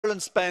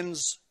Ireland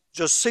spends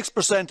just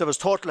 6% of its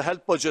total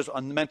health budget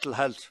on mental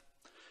health.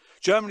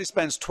 Germany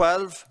spends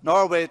 12%,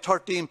 Norway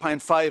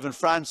 13.5% and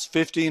France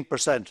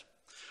 15%.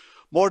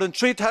 More than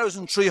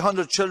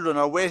 3,300 children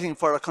are waiting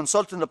for a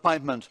consultant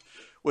appointment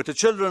with the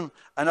Children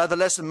and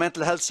Adolescent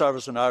Mental Health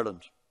Service in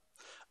Ireland.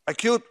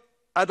 Acute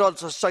adult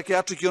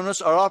psychiatric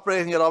units are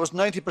operating at almost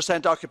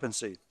 90%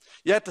 occupancy,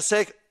 yet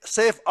the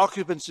safe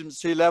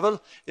occupancy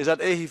level is at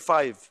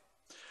 85%.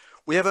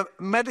 We have a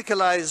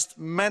medicalised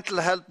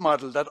mental health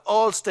model that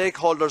all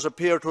stakeholders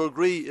appear to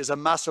agree is a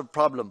massive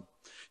problem.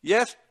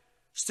 Yet,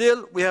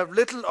 still, we have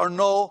little or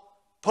no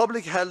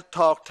public health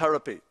talk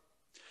therapy.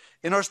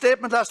 In her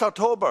statement last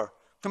October,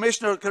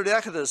 Commissioner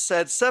Oireachtas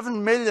said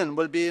 7 million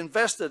will be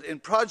invested in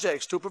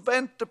projects to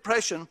prevent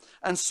depression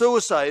and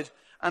suicide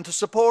and to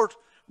support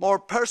more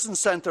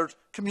person-centred,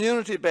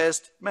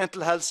 community-based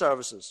mental health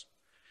services.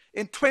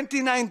 In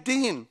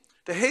 2019,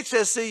 the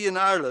HSE in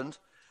Ireland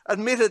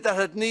admitted that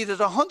it needed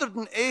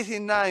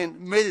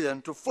 189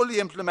 million to fully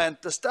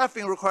implement the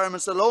staffing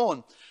requirements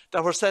alone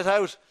that were set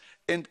out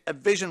in a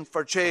vision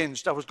for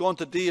change that was going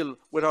to deal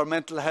with our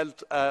mental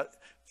health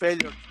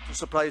failure to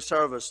supply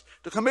service.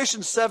 The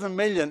Commission's 7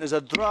 million is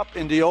a drop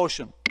in the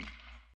ocean.